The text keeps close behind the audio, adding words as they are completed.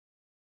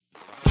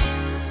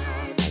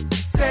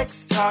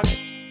Sex Talk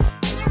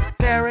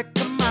with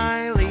Erica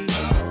Miley.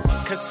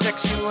 'Cause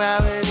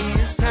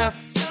sexuality is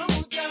tough.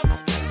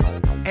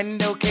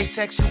 And okay,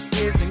 sex just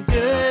isn't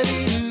good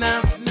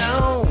enough,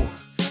 no.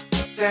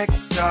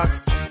 Sex Talk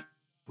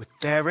with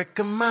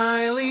Erica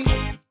Miley.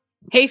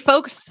 Hey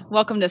folks,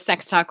 welcome to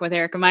Sex Talk with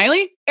Erica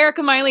Miley.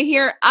 Erica Miley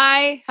here.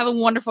 I have a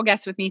wonderful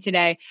guest with me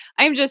today.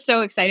 I am just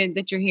so excited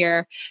that you're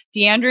here.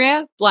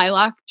 Deandria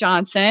Blylock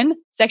Johnson,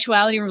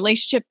 sexuality and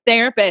relationship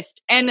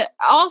therapist, and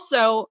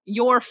also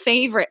your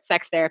favorite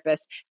sex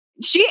therapist.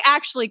 She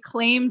actually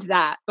claimed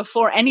that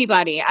before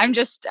anybody. I'm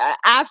just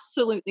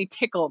absolutely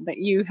tickled that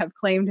you have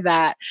claimed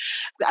that.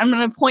 I'm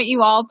going to point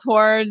you all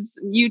towards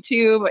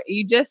YouTube.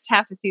 You just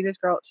have to see this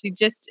girl. She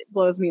just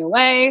blows me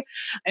away.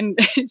 And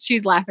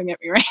she's laughing at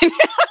me right now.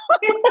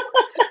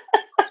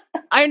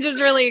 I'm just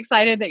really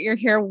excited that you're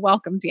here.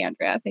 Welcome,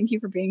 Deandria. Thank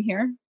you for being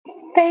here.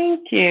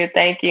 Thank you.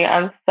 Thank you.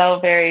 I'm so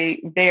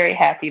very, very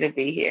happy to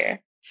be here.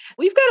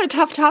 We've got a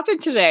tough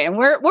topic today, and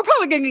we're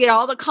probably going to get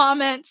all the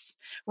comments.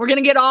 We're going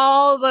to get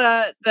all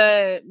the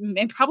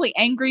and probably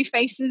angry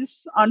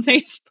faces on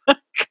Facebook.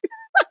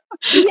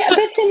 Yeah, but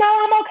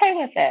I'm okay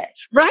with that.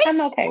 Right? I'm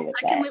okay with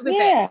that. I can live with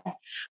it.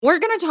 We're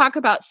going to talk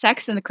about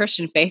sex in the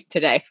Christian faith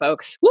today,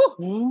 folks. Woo!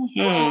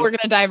 Mm-hmm. We're going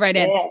to dive right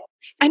in. Yeah.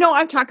 I know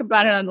I've talked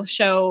about it on the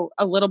show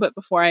a little bit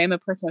before. I am a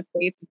person of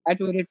faith. I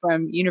graduated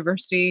from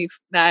university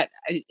that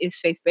is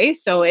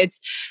faith-based, so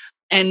it's.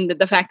 And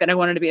the fact that I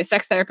wanted to be a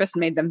sex therapist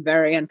made them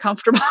very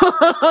uncomfortable.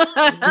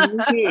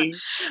 Mm-hmm.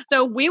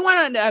 So we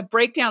want to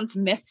break down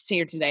some myths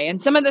here today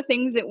and some of the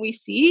things that we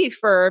see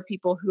for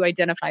people who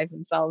identify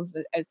themselves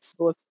as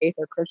people of faith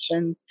or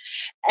Christian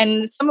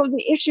and some of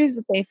the issues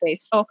that they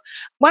face. So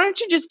why don't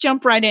you just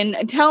jump right in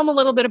and tell them a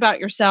little bit about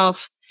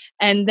yourself,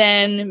 and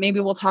then maybe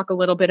we'll talk a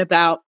little bit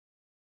about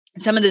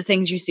some of the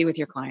things you see with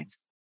your clients.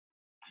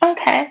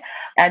 Okay.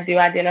 I do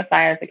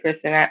identify as a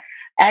Christian. I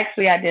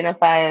actually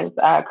identify as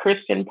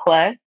Christian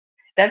Plus.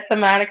 That's the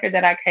moniker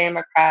that I came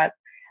across.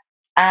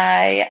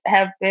 I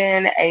have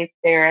been a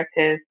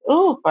therapist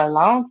for a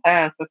long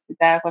time, since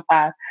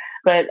 2005,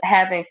 but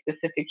having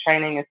specific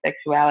training in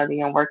sexuality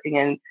and working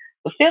in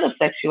the field of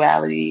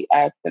sexuality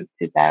since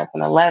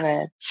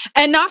 2011.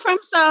 And not from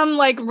some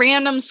like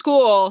random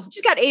school.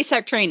 She's got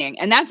ASEC training,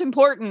 and that's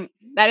important.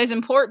 That is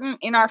important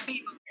in our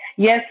field.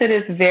 Yes, it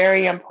is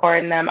very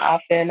important. I'm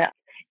often,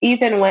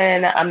 even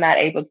when I'm not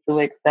able to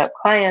accept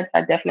clients,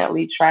 I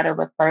definitely try to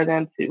refer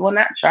them to, well,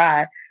 not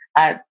try,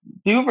 I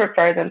do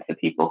refer them to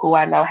people who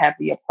I know have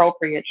the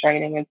appropriate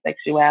training in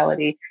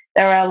sexuality.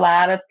 There are a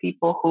lot of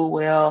people who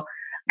will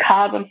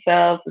call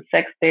themselves a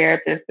sex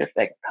therapist or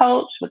sex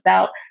coach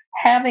without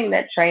having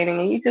that training.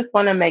 And you just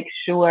want to make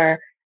sure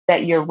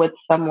that you're with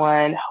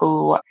someone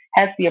who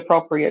has the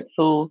appropriate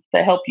tools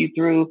to help you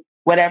through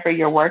whatever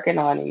you're working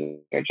on in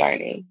your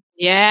journey.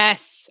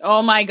 Yes.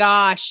 Oh my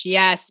gosh.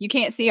 Yes. You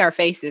can't see our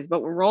faces,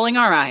 but we're rolling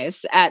our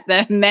eyes at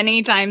the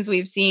many times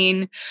we've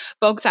seen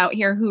folks out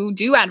here who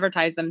do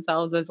advertise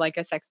themselves as like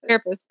a sex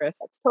therapist or a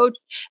sex coach,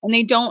 and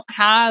they don't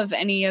have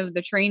any of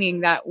the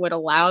training that would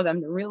allow them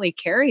to really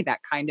carry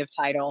that kind of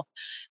title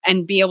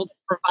and be able to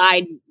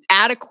provide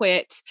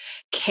adequate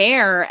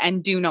care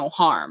and do no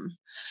harm.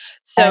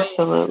 So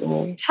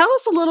Absolutely. Tell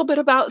us a little bit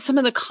about some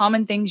of the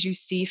common things you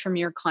see from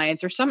your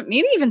clients, or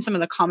maybe even some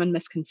of the common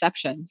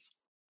misconceptions.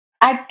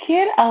 I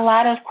get a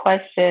lot of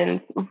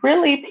questions.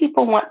 Really,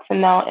 people want to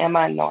know, am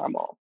I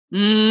normal?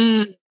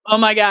 Oh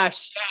my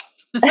gosh,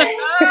 yes.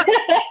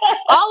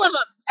 All of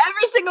them,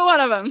 every single one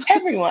of them.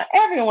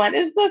 Everyone.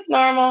 Is this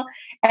normal?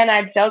 And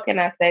I joke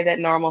and I say that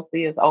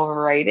normalcy is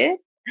overrated.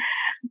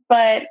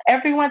 But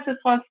everyone just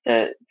wants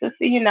to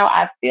see,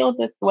 I feel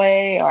this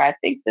way, or I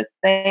think this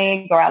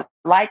thing, or I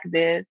like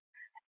this.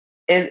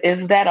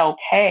 Is that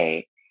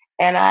okay?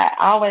 And I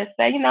always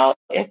say,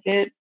 if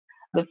it's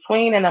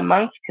between and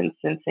amongst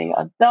consenting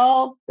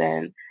adults,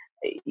 and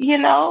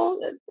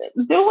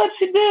do what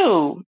you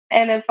do.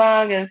 And as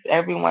long as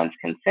everyone's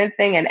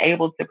consenting and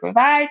able to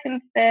provide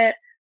consent,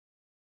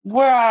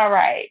 we're all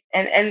right.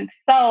 And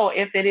so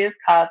if it is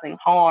causing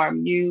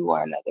harm, you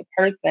or another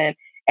person,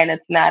 and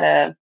it's not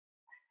a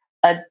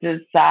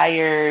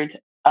desired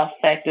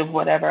effect of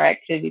whatever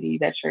activity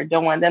that you're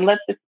doing, then let's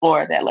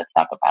explore that. Let's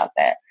talk about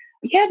that.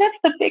 Yeah, that's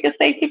the biggest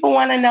thing people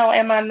want to know.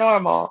 Am I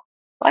normal?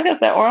 Like I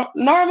said,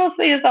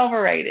 normalcy is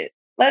overrated.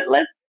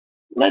 Let's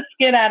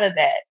get out of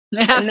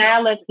that. And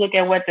now let's look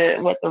at what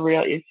the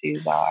real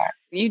issues are.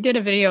 You did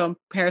a video on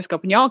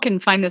Periscope, and y'all can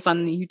find this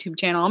on the YouTube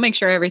channel. I'll make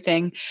sure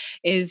everything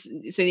is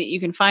so that you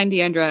can find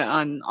Deandria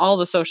on all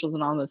the socials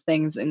and all those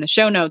things in the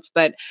show notes.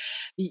 But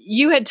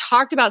you had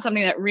talked about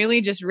something that really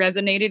just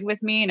resonated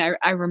with me. And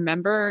I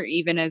remember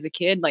even as a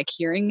kid, like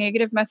hearing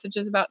negative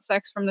messages about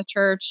sex from the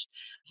church,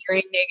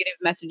 hearing negative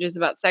messages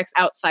about sex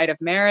outside of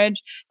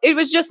marriage. It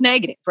was just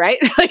negative, right?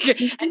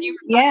 And you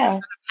were talking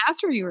about the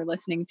pastor you were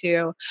listening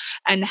to,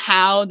 and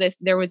how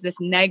there was this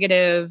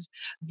negative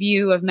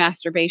view of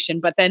masturbation,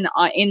 but then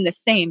in the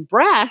same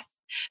breath,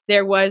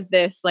 there was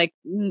this like,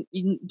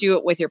 you do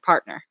it with your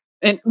partner.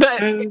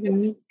 But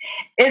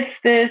it's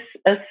this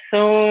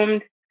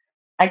assumed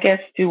I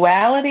guess,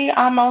 duality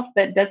almost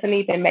that doesn't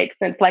even make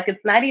sense. Like it's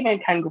not even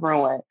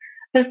congruent,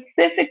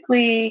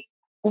 specifically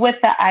with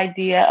the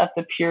idea of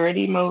the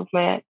purity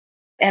movement.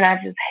 And I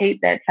just hate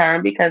that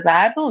term because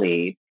I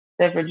believe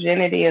that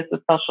virginity is a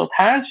social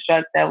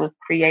construct that was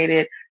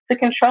created to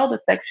control the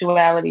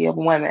sexuality of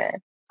women.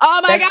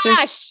 Oh my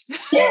gosh.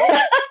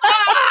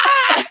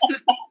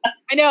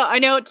 I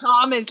know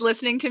Tom is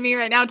listening to me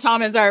right now.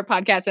 Tom is our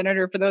podcast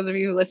editor. For those of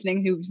you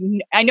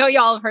listening I know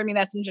y'all have heard me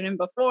messaging him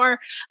before.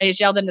 I just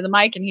yelled into the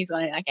mic and he's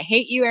going like, I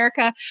hate you,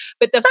 Erica.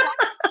 But the fact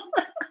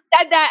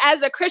said that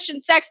as a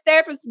Christian sex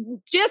therapist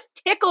just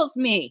tickles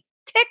me.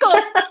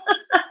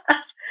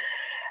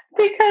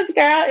 Because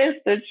girl, it's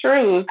the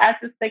truth. I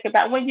just think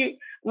about when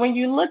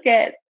you look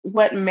at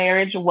what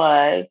marriage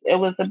was, it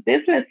was a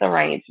business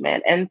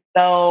arrangement. And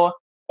so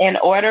in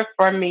order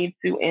for me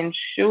to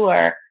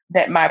ensure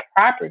that my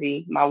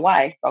property, my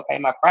wife,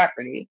 my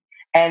property,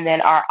 and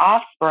then our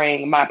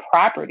offspring, my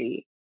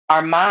property,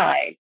 are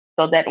mine,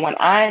 so that when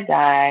I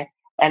die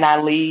and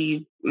I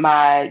leave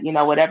my,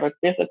 whatever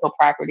physical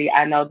property,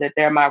 I know that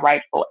they're my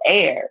rightful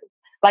heirs.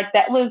 Like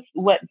that was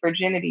what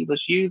virginity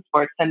was used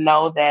for, to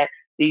know that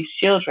these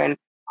children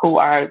who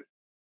are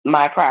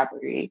my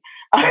property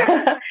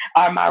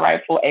are my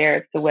rightful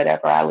heirs to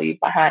whatever I leave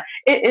behind.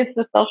 It's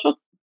the social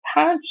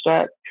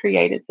construct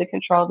created to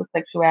control the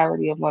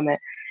sexuality of women.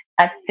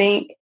 I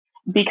think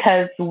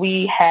because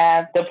we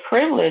have the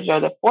privilege or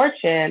the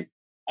fortune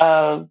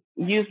of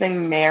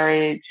using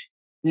marriage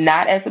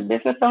not as a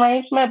business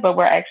arrangement, but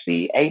we're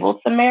actually able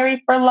to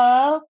marry for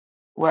love.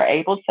 We're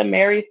able to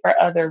marry for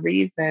other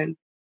reasons.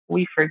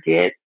 We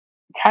forget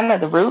kind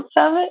of the roots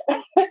of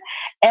it.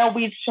 And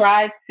we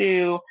try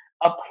to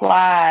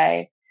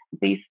apply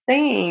these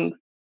things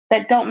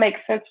that don't make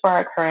sense for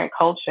our current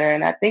culture.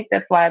 And I think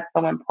that's why it's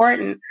so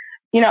important.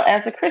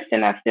 As a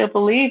Christian, I still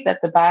believe that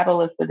the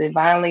Bible is the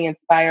divinely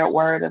inspired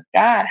word of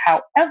God.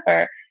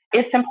 However,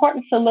 it's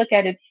important to look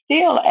at it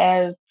still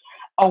as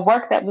a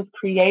work that was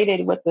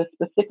created with a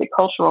specific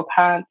cultural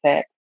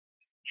context.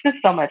 Just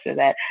so much of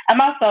that.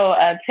 I'm also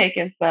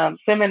taking some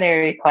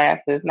seminary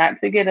classes, not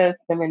to get a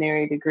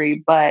seminary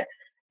degree, but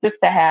just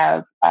to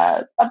have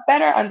a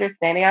better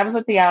understanding. I was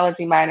a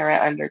theology minor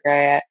at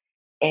undergrad.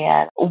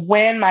 And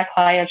when my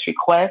clients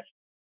request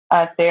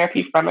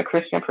therapy from a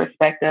Christian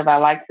perspective, I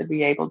like to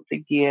be able to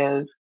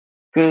give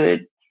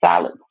good,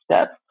 solid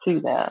steps to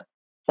them.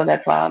 So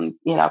that's why I'm,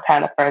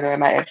 kind of furthering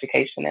my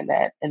education in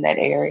that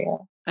area.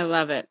 I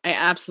love it. I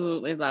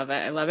absolutely love it.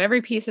 I love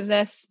every piece of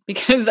this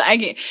because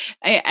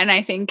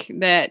I think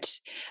that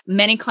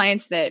many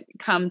clients that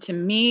come to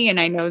me, and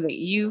I know that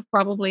you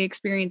probably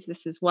experienced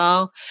this as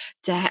well,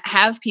 to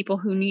have people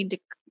who need to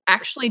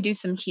actually do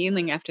some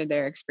healing after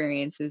their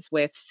experiences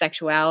with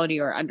sexuality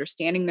or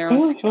understanding their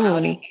own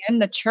sexuality in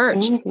the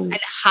church and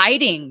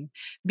hiding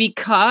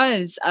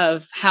because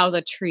of how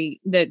the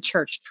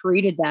church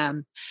treated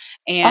them.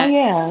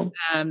 And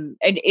and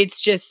it's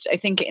just, I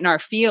think in our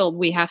field,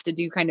 we have to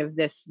do kind of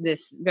this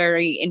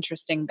very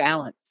interesting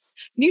balance.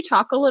 Can you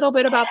talk a little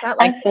bit about that?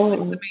 Like some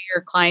of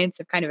your clients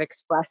have kind of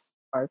expressed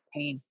our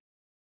pain.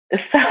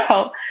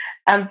 So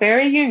I'm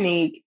very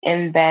unique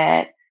in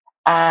that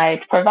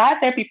I provide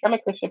therapy from a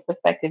Christian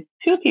perspective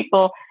to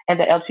people in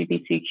the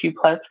LGBTQ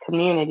plus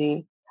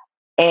community.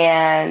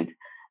 And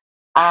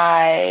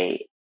I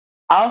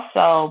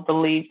also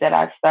believe that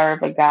I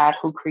serve a God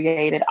who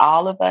created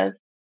all of us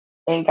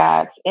in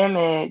God's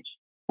image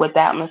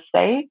without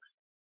mistakes.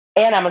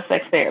 And I'm a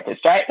sex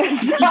therapist, right?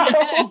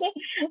 So,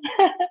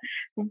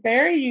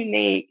 very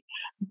unique.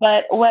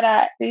 But what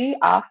I see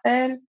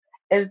often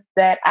is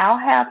that I'll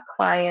have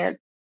clients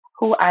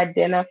who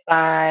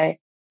identify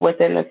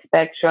within the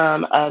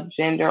spectrum of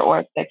gender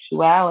or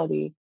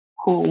sexuality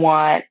who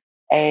want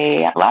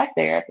a Black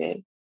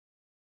therapist,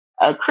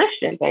 a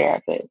Christian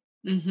therapist,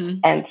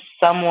 and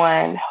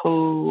someone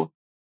who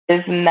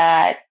is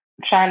not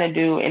trying to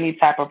do any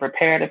type of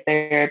reparative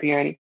therapy or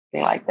anything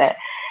like that.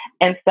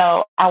 And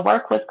so I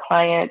work with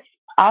clients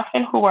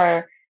often who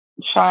are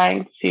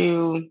trying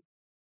to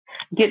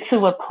get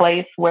to a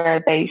place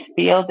where they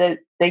feel that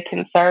they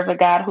can serve a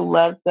God who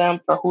loves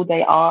them for who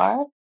they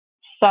are.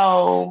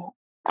 So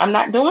I'm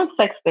not doing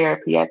sex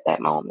therapy at that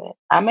moment.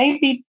 I may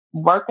be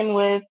working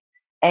with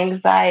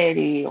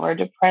anxiety or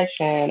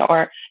depression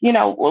or,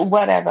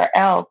 whatever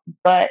else.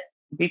 But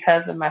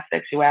because of my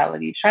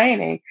sexuality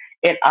training,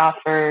 it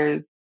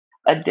offers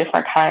a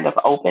different kind of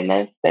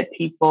openness that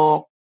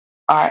people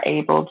are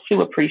able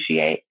to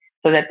appreciate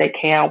so that they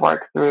can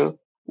work through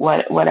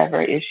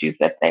whatever issues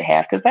that they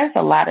have. Because there's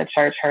a lot of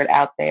church hurt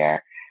out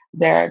there.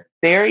 There are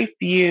very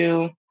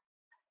few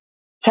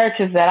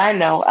churches that I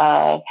know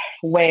of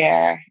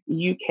where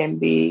you can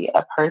be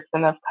a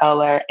person of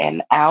color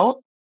and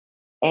out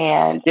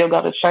and still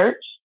go to church.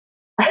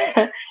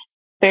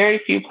 Very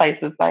few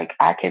places like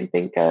I can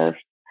think of.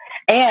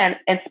 And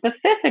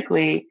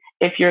specifically,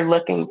 if you're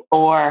looking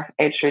for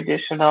a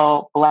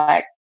traditional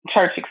Black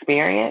church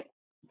experience,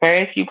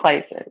 very few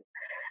places.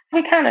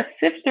 We kind of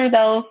sift through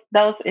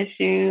those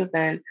issues,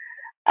 and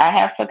I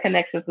have some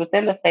connections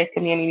within the faith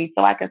community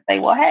so I can say,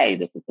 well, hey,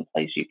 this is the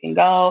place you can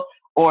go,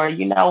 or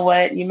you know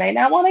what, you may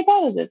not want to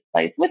go to this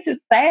place, which is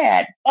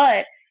sad,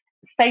 but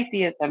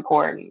safety is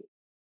important.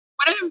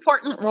 What an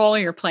important role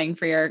you're playing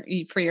for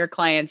your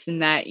clients, in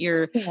that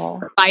you're Yeah.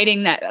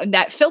 providing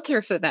that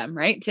filter for them,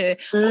 right? To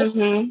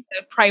Mhm.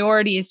 the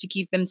priority is to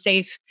keep them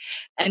safe,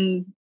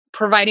 and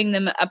providing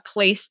them a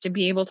place to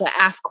be able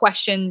to ask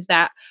questions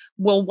that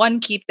will, one,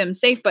 keep them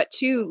safe, but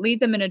two, lead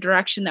them in a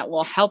direction that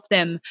will help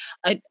them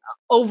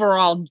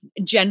overall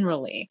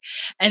generally.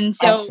 And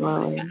so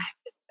Absolutely.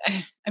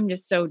 I'm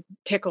just so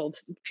tickled.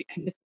 I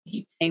just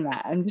keep saying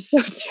that. I'm just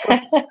so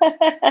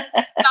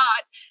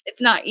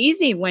it's not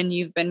easy when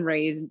you've been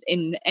raised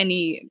in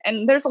any,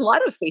 and there's a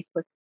lot of faith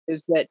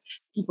practices that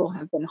people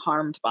have been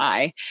harmed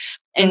by.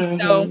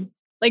 And so, Mhm.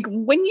 like,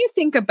 when you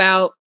think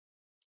about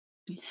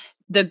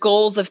the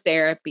goals of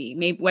therapy,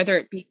 maybe whether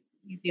it be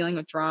dealing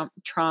with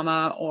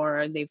trauma,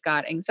 or they've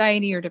got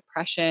anxiety or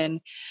depression,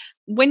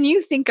 when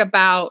you think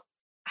about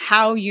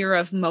how you're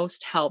of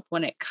most help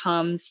when it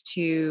comes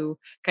to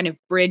kind of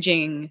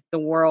bridging the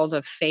world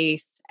of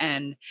faith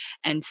and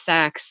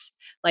sex,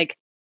 like,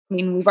 I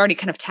mean, we've already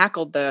kind of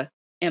tackled the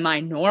am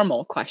I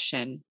normal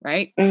question,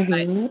 right? But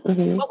Mhm.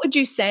 Mhm. what would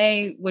you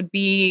say would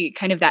be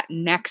kind of that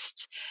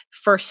next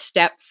first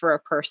step for a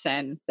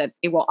person that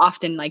they will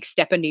often, like,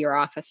 step into your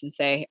office and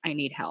say, I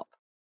need help?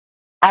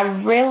 I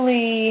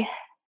really,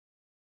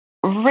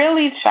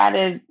 really try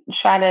to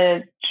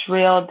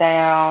drill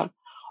down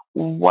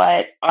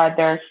what are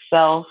their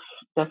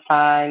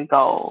self-defined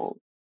goals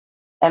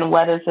and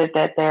what is it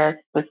that they're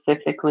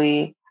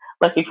specifically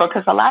looking for.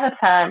 Because a lot of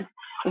times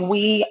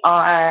we're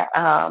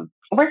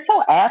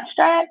so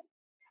abstract,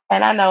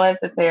 and I know as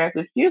a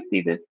therapist you see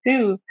this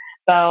too.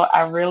 So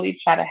I really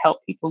try to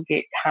help people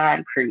get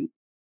concrete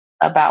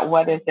about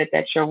what is it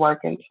that you're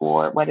working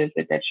toward, what is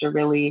it that you're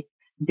really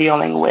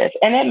dealing with.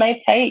 And it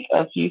may take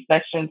a few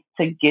sessions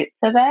to get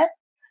to that.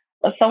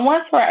 So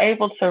once we're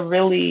able to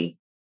really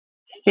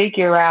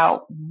figure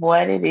out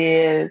what it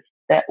is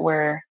that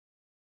we're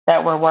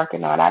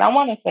working on, I don't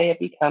want to say it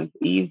becomes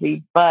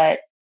easy, but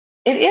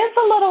it is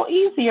a little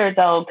easier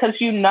though,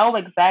 because you know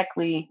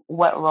exactly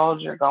what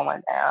road you're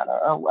going down,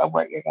 or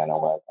what you're going to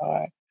work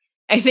on.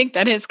 I think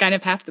that is kind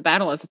of half the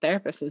battle as a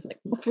therapist, is like,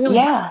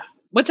 Yeah.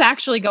 what's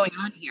actually going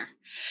on here?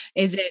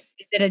 Is it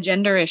a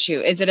gender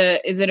issue? Is it a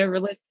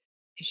religious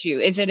issue?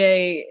 Is it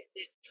a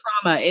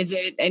trauma? Is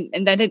it,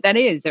 and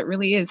that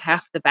really is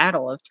half the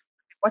battle of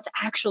what's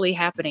actually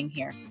happening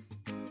here.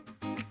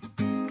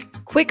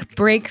 Quick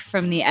break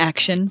from the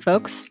action,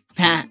 folks.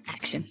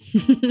 Action.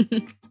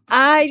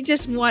 I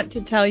just want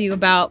to tell you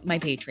about my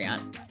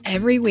Patreon.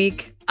 Every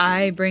week,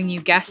 I bring you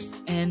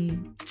guests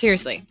and,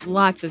 seriously,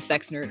 lots of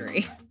sex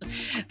nerdery.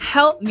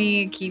 Help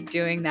me keep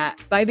doing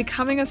that by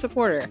becoming a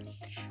supporter.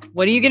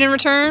 What do you get in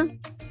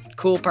return?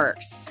 Cool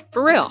perks.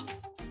 For real.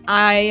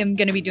 I am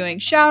going to be doing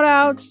shout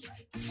outs,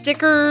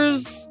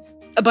 stickers,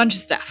 a bunch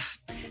of stuff.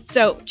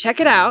 So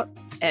check it out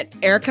at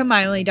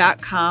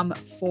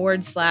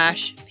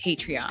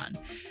ericamiley.com/Patreon.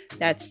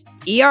 That's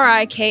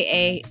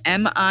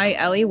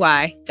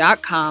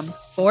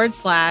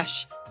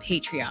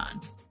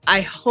ERIKAMILEY.com/Patreon.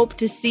 I hope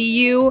to see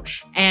you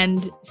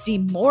and see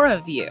more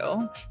of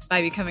you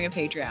by becoming a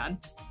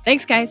Patreon.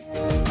 Thanks, guys.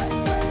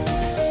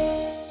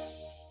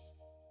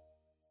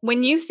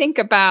 When you think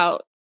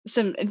about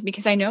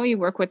because I know you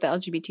work with the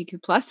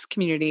LGBTQ plus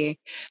community,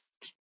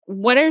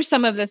 what are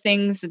some of the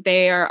things that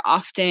they are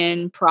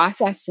often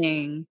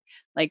processing,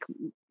 like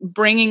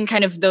bringing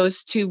kind of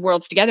those two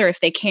worlds together, if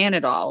they can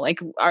at all? Like,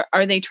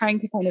 are they trying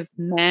to kind of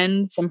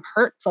mend some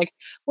hurts? Like,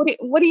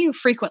 what do you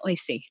frequently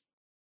see?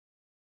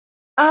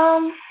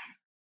 Um,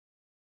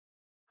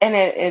 and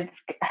it's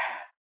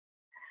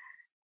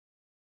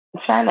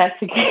try not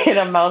to get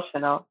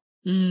emotional.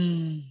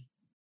 Mm.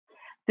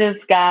 Does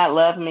God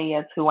love me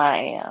as who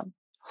I am?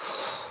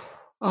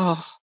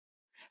 Oh,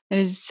 that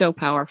is so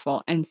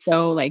powerful. And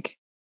so, like,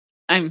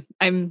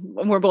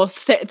 we're both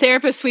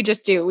therapists. We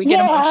just do. We get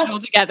emotional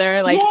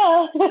together. Like,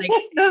 yeah. like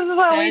This is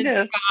what we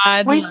do.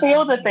 God We love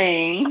feel the me?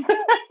 things.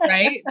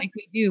 Right? Like,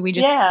 we do. We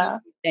just Yeah. feel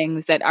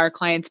things that our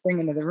clients bring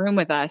into the room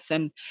with us.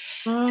 And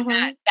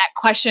Mhm. that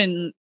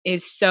question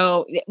is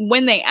so,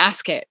 when they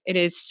ask it, it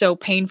is so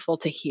painful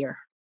to hear,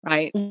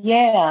 right?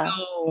 Yeah.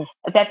 Oh,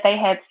 That they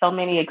had so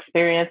many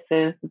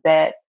experiences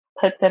that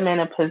put them in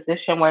a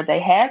position where they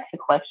had to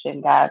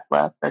question God's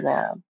love for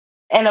them.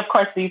 And of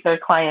course, these are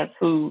clients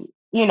who,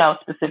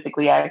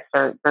 specifically ask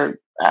for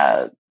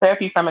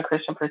therapy from a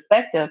Christian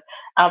perspective.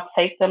 I'll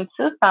take them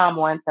to Psalm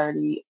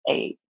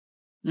 138.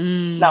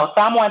 No,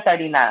 Psalm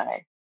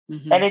 139.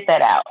 mhm. Edit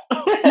that out.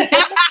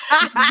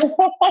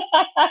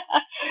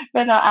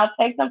 But no, I'll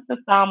take them to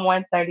Psalm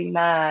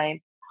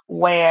 139,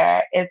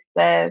 where it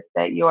says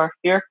that you are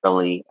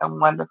fearfully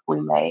and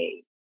wonderfully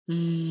made.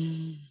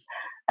 Mm.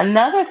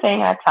 Another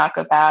thing I talk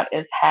about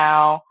is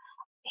how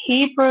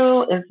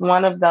Hebrew is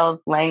one of those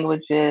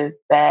languages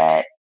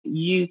that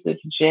uses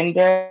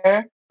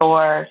gender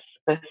for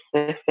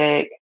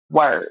specific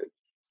words,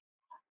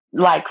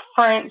 like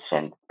French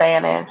and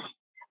Spanish.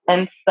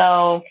 And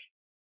so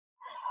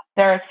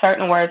there are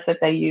certain words that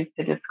they use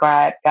to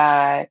describe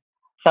God.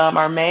 some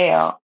are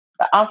male,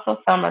 but also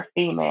some are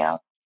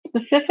female.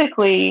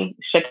 Specifically,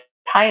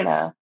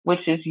 Shekinah,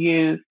 which is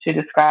used to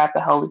describe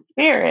the Holy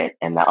Spirit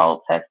in the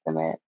Old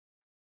Testament.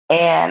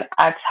 And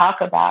I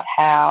talk about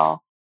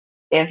how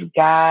if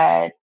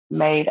God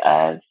made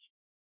us,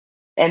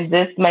 and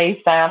this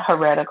may sound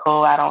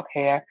heretical, I don't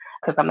care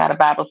because I'm not a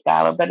Bible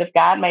scholar, but if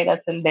God made us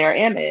in their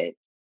image,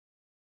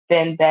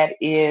 then that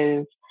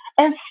is,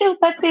 and shoot,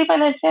 that's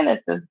even in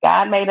Genesis.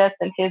 God made us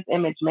in his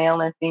image,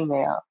 male and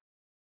female,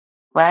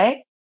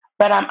 right?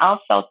 But I'm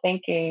also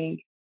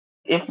thinking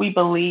if we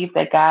believe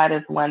that God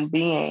is one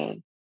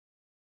being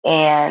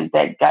and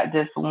that God,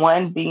 this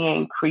one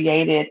being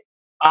created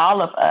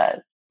all of us,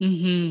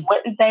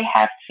 wouldn't they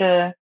have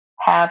to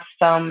have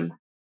some,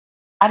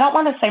 I don't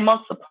want to say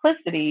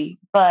multiplicity,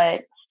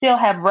 but still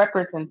have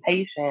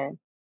representation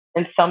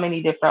in so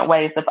many different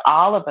ways if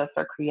all of us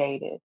are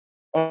created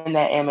in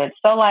that image?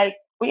 So like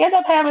we end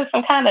up having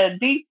some kind of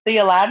deep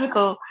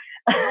theological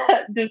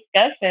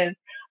discussions,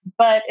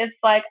 but it's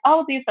like,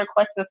 oh, these are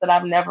questions that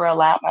I've never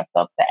allowed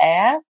myself to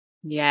ask.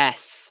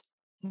 Yes.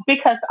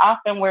 Because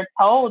often we're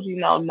told,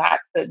 not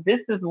to, this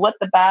is what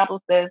the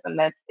Bible says and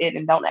that's it,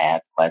 and don't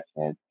ask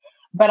questions.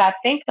 But I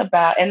think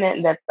about, and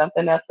then that's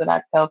something else that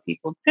I tell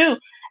people too,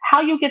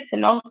 how you get to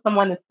know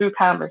someone is through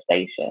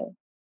conversation.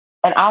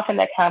 And often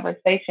that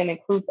conversation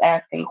includes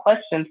asking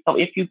questions. So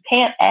if you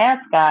can't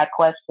ask God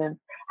questions,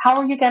 how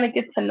are you going to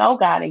get to know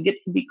God and get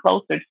to be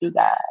closer to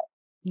God?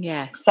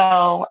 Yes.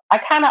 So I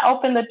kind of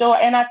open the door,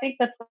 and I think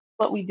that's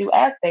what we do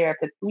as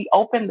therapists. We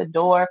open the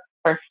door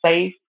for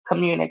safe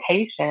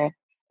communication.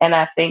 And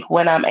I think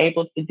when I'm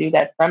able to do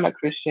that from a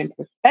Christian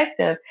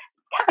perspective,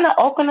 kind of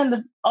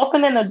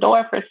opening the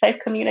door for safe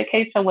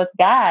communication with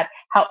God,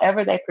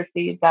 however they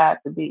perceive God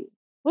to be.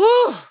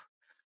 Ooh,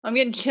 I'm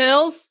getting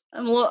chills.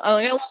 I'm a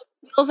little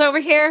chills over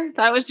here.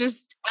 That was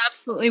just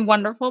absolutely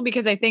wonderful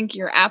because I think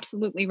you're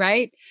absolutely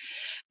right.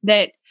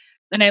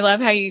 And I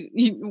love how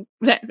you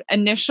that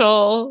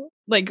initial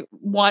like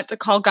want to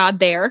call God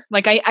there.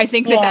 Like I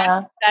think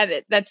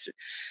that's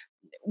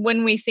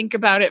when we think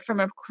about it from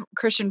a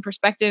Christian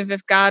perspective,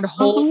 if God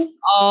holds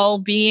all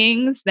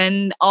beings,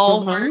 then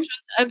all versions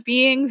of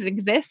beings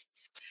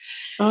exists.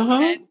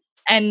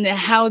 And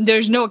how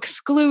there's no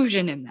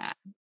exclusion in that.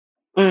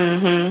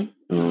 I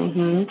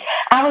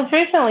was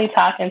recently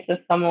talking to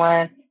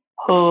someone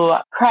who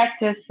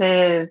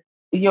practices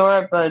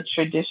Yoruba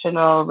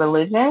traditional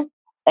religion,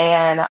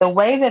 and the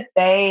way that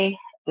they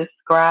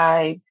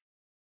described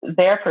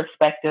their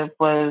perspective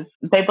was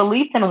they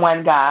believed in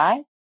one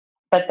God,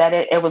 but that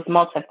it was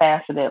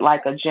multifaceted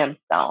like a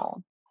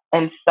gemstone.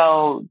 And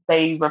so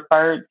they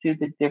referred to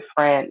the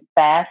different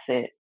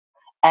facets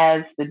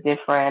as the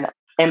different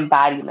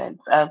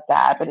embodiments of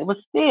God, but it was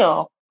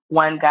still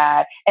one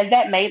God. And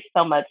that made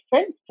so much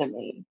sense to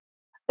me,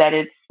 that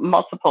it's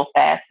multiple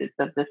facets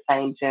of the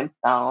same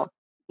gemstone.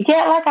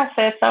 Yeah, like I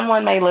said,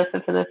 someone may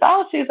listen to this,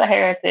 oh, she's a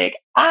heretic.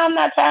 I'm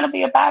not trying to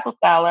be a Bible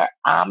scholar.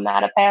 I'm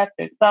not a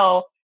pastor.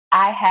 So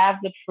I have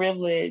the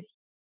privilege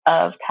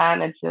of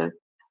kind of just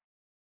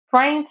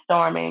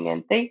brainstorming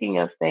and thinking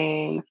of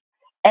things.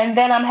 And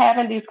then I'm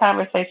having these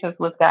conversations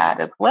with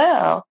God as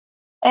well.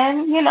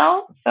 And,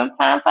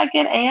 sometimes I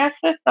get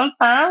answers.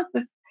 Sometimes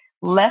it's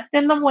left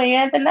in the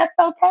wind, and that's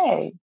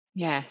okay.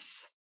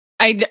 Yes.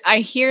 I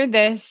hear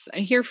this. I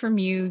hear from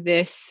you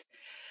this,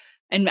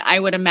 and I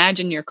would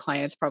imagine your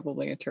clients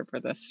probably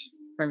interpret this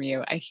from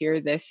you. I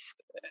hear this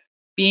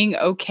being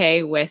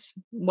okay with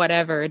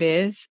whatever it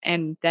is,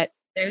 and that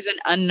there's an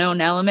unknown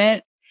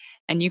element,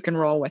 and you can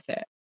roll with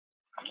it.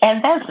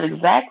 And that's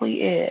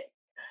exactly it.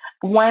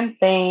 One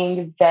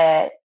thing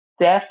that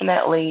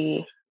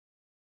definitely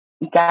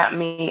got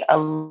me a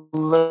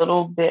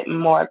little bit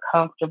more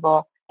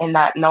comfortable in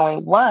not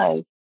knowing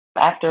was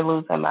after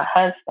losing my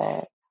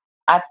husband.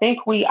 I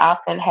think we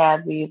often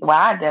have these,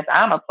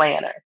 I'm a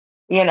planner.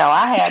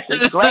 I had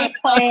this great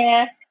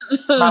plan.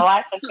 My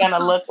life is going to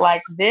look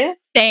like this.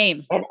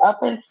 Same. And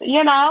up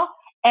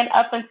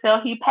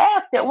until he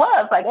passed, it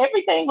was like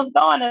everything was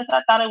going as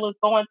I thought it was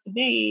going to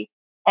be.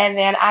 And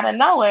then out of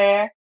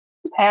nowhere,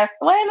 he passed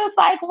away. And it's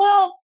like,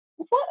 well,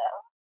 I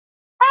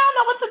don't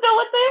know what to do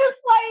with this.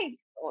 Like,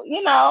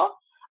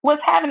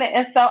 what's happening?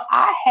 And so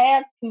I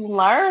had to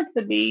learn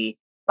to be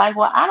like,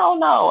 well, I don't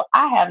know.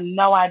 I have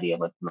no idea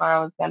what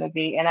tomorrow is going to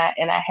be. And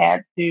I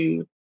had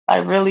to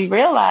really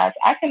realize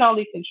I can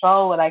only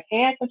control what I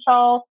can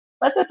control.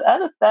 But this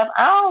other stuff,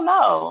 I don't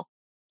know.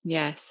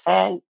 Yes.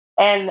 And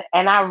I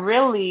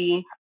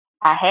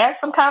had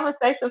some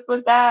conversations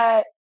with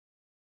God,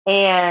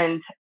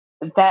 and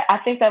that I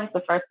think that was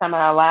the first time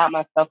I allowed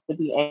myself to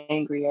be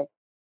angry at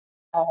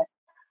God.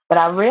 But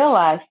I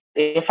realized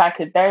if I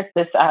could, there's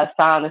this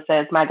song that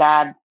says, "My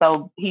God,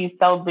 he's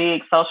so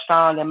big, so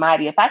strong and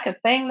mighty." If I could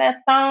sing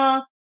that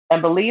song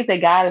and believe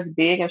that God is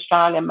big and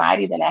strong and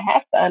mighty, then I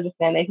have to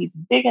understand that he's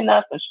big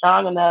enough and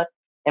strong enough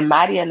and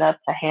mighty enough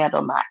to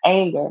handle my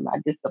anger, my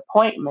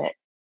disappointment,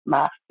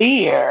 my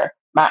fear,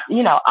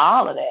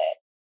 all of that.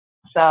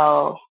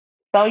 So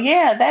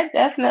yeah, that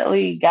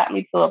definitely got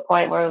me to a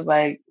point where it was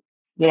like,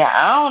 yeah,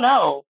 I don't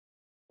know.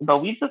 but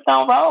we just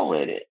don't roll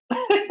with it.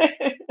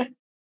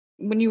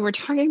 When you were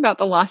talking about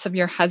the loss of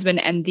your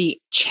husband and the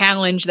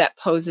challenge that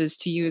poses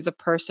to you as a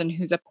person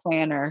who's a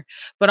planner,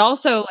 but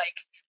also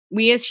like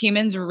we as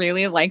humans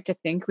really like to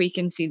think we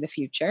can see the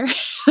future.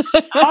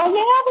 Oh,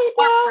 yeah,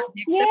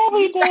 we do. Yeah,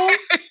 we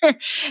do.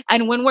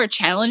 And when we're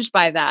challenged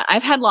by that,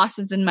 I've had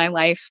losses in my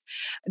life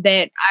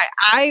that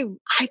I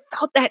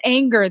felt that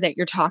anger that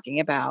you're talking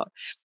about.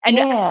 And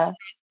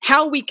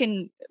how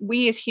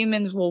we as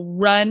humans will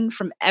run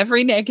from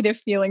every negative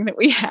feeling that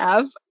we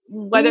have,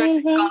 whether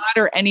it's God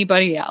or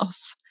anybody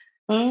else.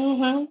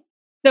 Mm-hmm.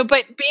 So,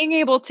 but being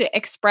able to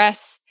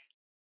express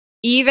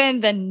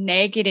even the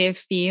negative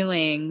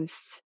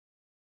feelings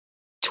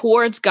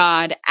towards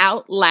God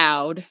out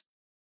loud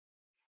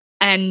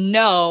and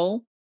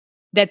know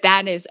that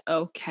that is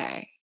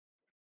okay.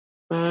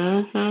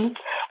 Mm-hmm.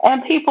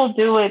 And people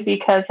do it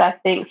because I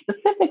think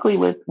specifically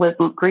with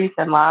grief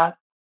and loss,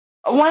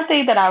 one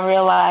thing that I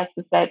realized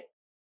is that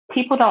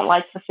people don't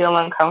like to feel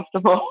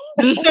uncomfortable.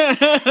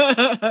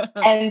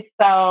 And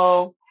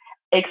so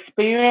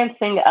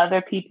experiencing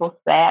other people's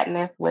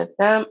sadness with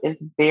them is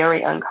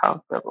very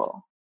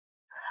uncomfortable.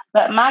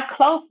 But my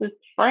closest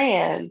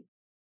friends,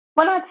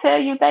 when I tell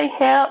you they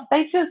help,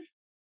 they just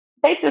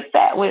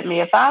sat with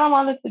me. If all I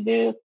wanted to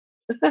do,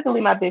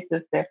 specifically my big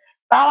sister, if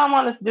all I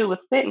wanted to do was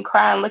sit and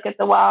cry and look at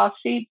the wall,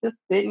 she'd just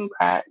sit and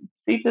cry.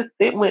 She'd just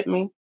sit with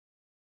me.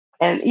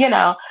 And,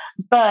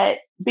 but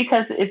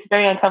because it's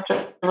very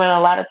uncomfortable, and a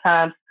lot of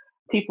times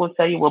people will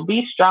tell you, well,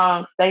 be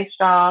strong, stay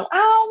strong. I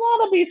don't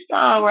want to be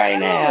strong right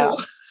now.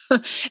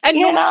 And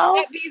nor should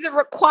that be the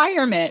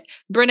requirement.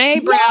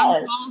 Brene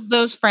Brown calls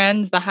those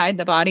friends the hide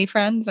the body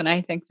friends. And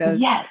I think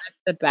that's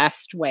the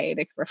best way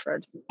to refer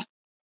to them.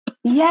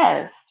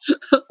 Yes,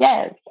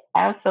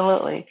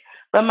 absolutely.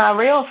 But my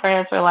real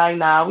friends were like,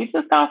 nah, we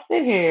just gonna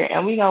sit here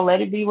and we gonna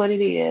let it be what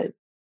it is.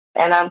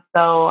 And I'm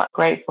so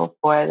grateful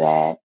for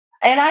that.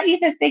 And I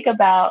even think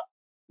about,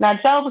 now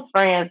Job's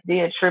friends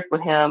did trip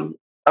with him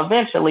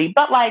eventually,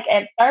 but like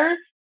at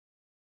first,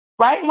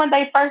 right when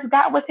they first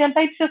got with him,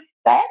 they just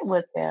sat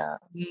with him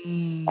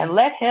and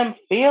let him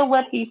feel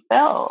what he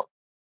felt.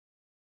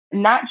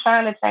 Not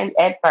trying to change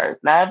at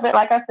first. Now,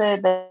 like I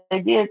said,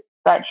 they did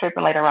start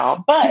tripping later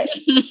on, but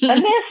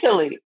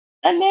initially,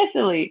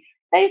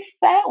 they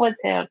sat with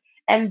him.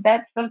 And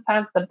that's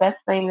sometimes the best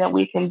thing that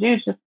we can do,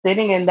 just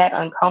sitting in that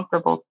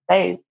uncomfortable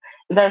space.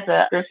 There's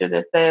a scripture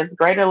that says,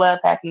 greater love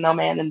hath no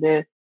man than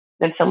this,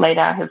 than to lay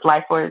down his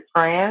life for his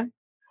friends.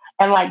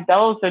 And like,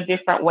 those are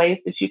different ways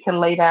that you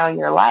can lay down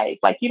your life.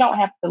 Like, you don't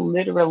have to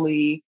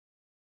literally,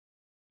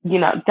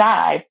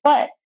 die,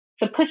 but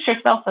to put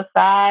yourself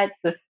aside,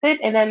 to sit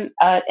in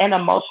an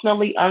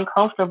emotionally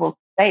uncomfortable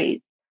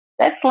space.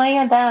 That's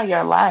laying down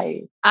your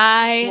life.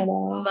 I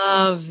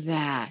love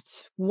that.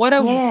 What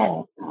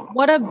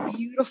a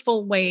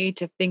beautiful way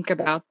to think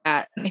about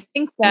that. And I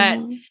think that,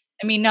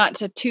 I mean, not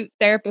to toot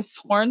therapists'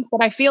 horns,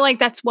 but I feel like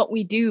that's what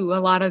we do a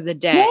lot of the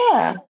day.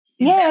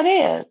 Yeah, it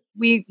is.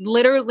 We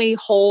literally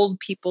hold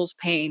people's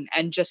pain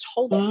and just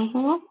hold it.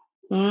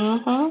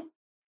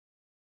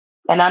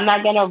 And I'm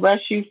not going to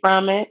rush you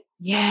from it.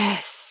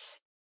 Yes.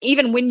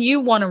 Even when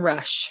you want to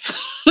rush.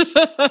 Yep.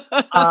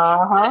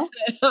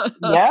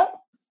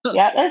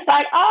 It's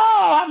like,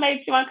 oh, I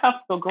made you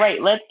uncomfortable.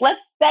 Great. Let's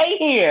stay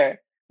here.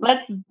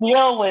 Let's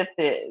deal with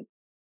it.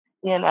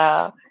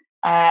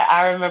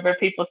 I remember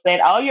people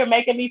saying, oh, you're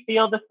making me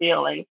feel the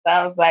feelings. So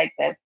I was like,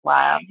 that's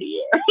why I'm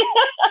here.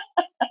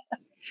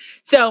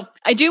 So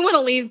I do want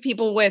to leave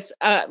people with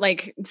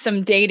like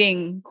some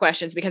dating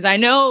questions, because I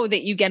know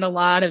that you get a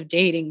lot of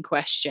dating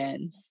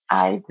questions.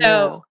 I do.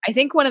 So I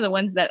think one of the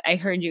ones that I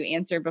heard you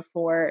answer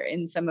before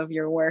in some of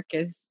your work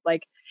is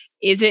like,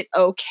 is it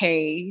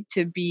okay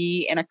to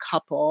be in a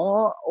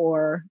couple,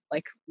 or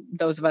like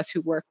those of us who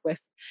work with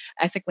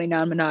ethically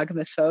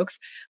non-monogamous folks,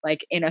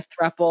 like in a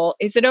throuple,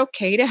 is it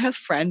okay to have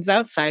friends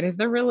outside of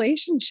the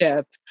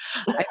relationship?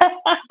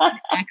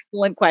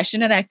 Excellent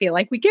question. And I feel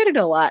like we get it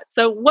a lot.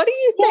 So what do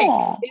you think?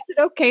 Is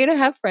it okay to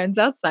have friends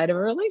outside of a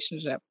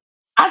relationship?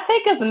 I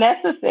think it's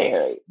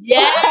necessary.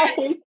 Yeah.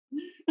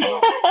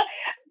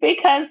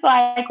 Because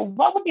like,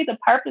 what would be the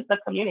purpose of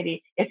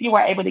community if you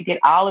were able to get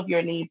all of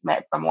your needs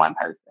met from one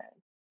person?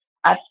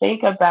 I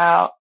think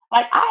about,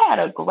 like, I had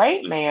a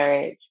great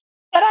marriage,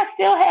 but I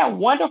still had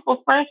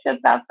wonderful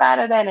friendships outside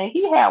of that. And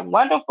he had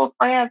wonderful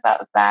friends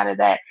outside of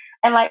that.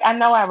 And like, I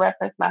know I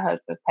reference my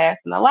husband's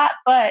passing a lot,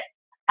 but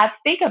I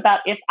think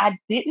about if I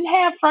didn't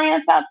have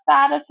friends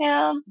outside of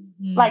him,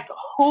 like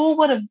who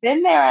would have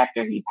been there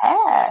after he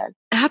passed?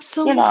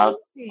 Absolutely.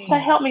 To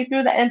help me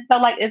through that. And so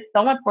like, it's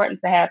so important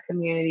to have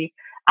community.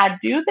 I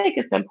do think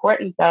it's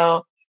important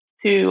though,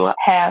 to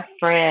have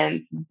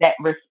friends that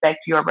respect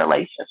your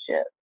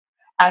relationship.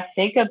 I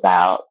think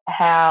about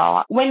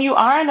how when you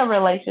are in a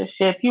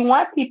relationship, you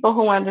want people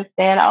who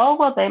understand, oh,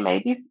 well, they may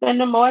be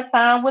spending more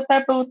time with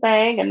their boo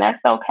thing, and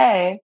that's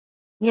okay.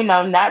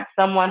 Not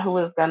someone who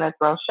is going to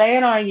throw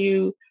shade on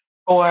you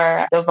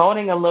for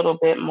devoting a little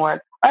bit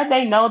more. Or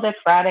they know that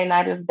Friday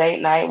night is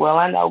date night. Well,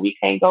 I know we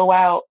can't go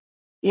out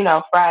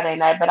Friday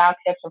night, but I'll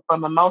catch them for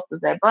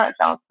mimosas at brunch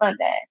on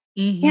Sunday.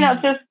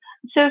 Mm-hmm.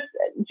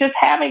 Just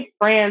having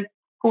friends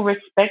who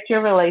respect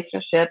your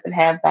relationship and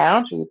have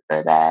boundaries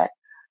for that.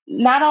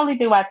 Not only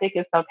do I think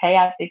it's okay,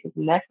 I think it's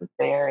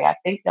necessary. I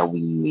think that we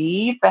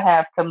need to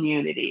have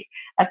community.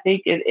 I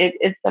think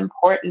it's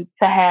important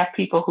to have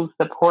people who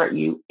support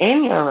you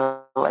in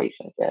your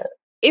relationship.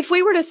 If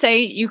we were to say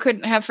you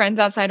couldn't have friends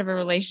outside of a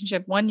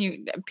relationship,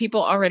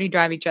 people already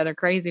drive each other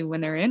crazy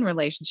when they're in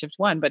relationships,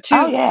 but two,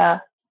 oh, yeah.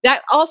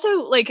 That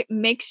also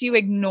makes you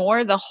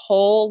ignore the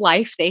whole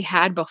life they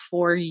had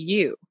before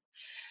you.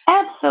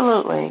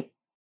 Absolutely.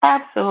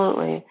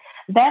 Absolutely.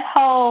 That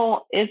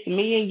whole it's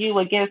me and you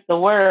against the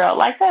world,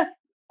 that's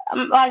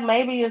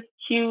maybe it's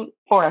cute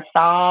for a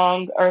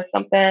song or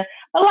something,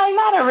 but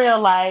not in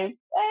real life.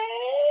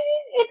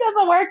 It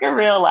doesn't work in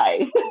real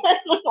life.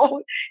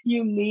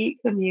 You need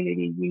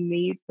community. You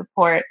need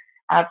support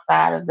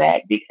outside of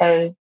that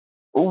because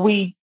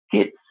we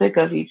get sick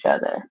of each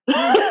other.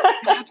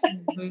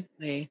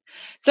 Absolutely.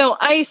 So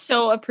I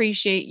so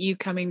appreciate you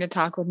coming to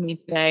talk with me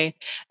today.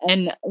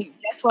 And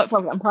guess what,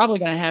 folks? I'm probably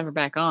going to have her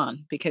back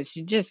on because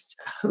you just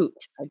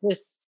hoot.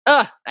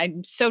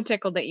 I'm so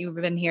tickled that you've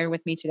been here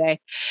with me today.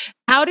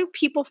 How do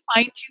people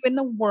find you in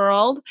the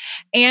world?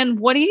 And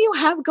what do you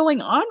have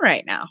going on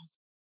right now?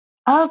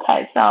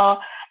 Okay, so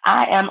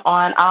I am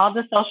on all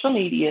the social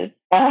medias.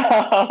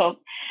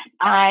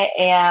 I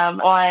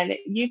am on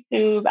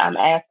YouTube. I'm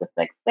Ask the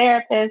Sex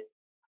Therapist.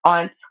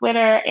 On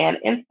Twitter and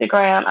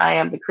Instagram, I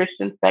am the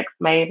Christian Sex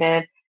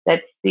Maven.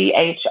 That's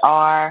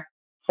CHR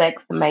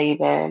Sex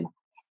Maven.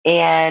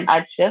 And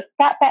I just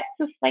got back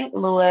to St.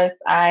 Louis.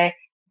 I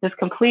just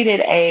completed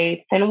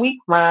a 10-week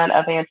run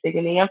of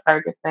Antigone and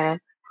Ferguson,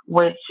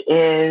 which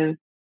is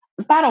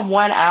about a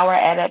 1-hour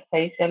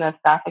adaptation of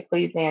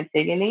Sophocles'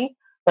 Antigone.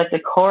 But the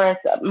chorus,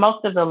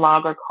 most of the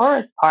longer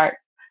chorus parts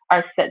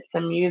are set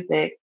to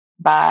music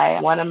by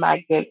one of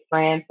my good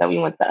friends that we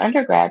went to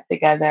undergrad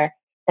together.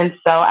 And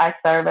so I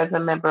serve as a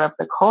member of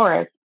the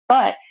chorus.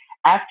 But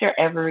after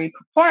every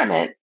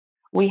performance,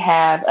 we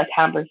have a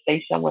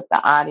conversation with the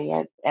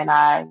audience, and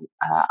I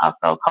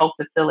also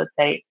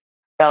co-facilitate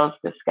those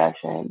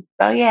discussions.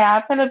 So yeah,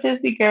 I've been a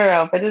busy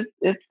girl, but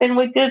it's been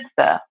with good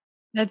stuff.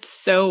 That's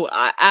so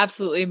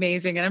absolutely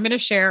amazing. And I'm going to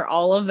share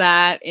all of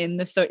that in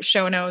the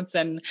show notes.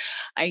 And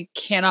I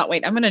cannot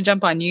wait. I'm going to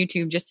jump on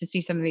YouTube just to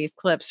see some of these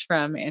clips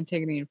from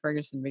Antigone and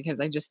Ferguson, because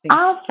I just think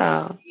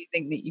awesome.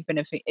 That you've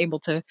been able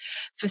to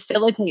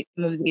facilitate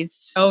some of these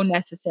so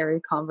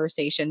necessary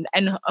conversations.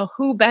 And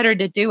who better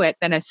to do it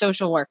than a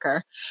social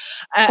worker?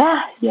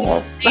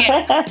 Yes.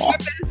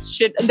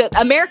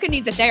 America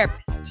needs a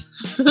therapist.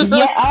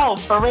 Yeah. Oh,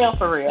 for real.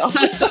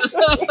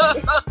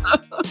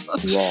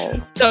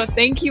 Yes. So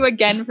thank you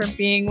again for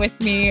being with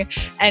me.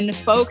 And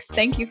folks,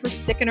 thank you for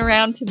sticking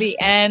around to the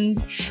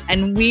end.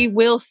 And we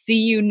will see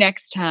you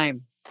next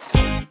time.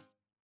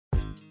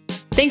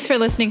 Thanks for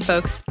listening,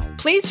 folks.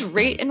 Please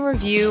rate and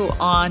review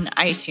on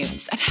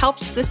iTunes. It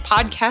helps this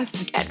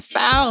podcast get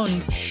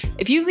found.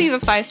 If you leave a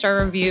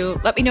 5-star review,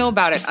 let me know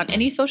about it on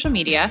any social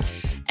media,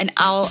 and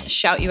I'll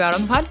shout you out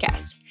on the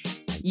podcast.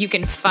 You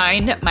can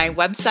find my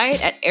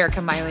website at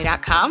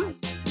ericamiley.com.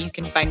 You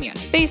can find me on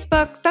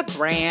Facebook, the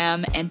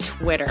Gram, and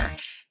Twitter.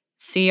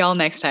 See y'all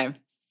next time.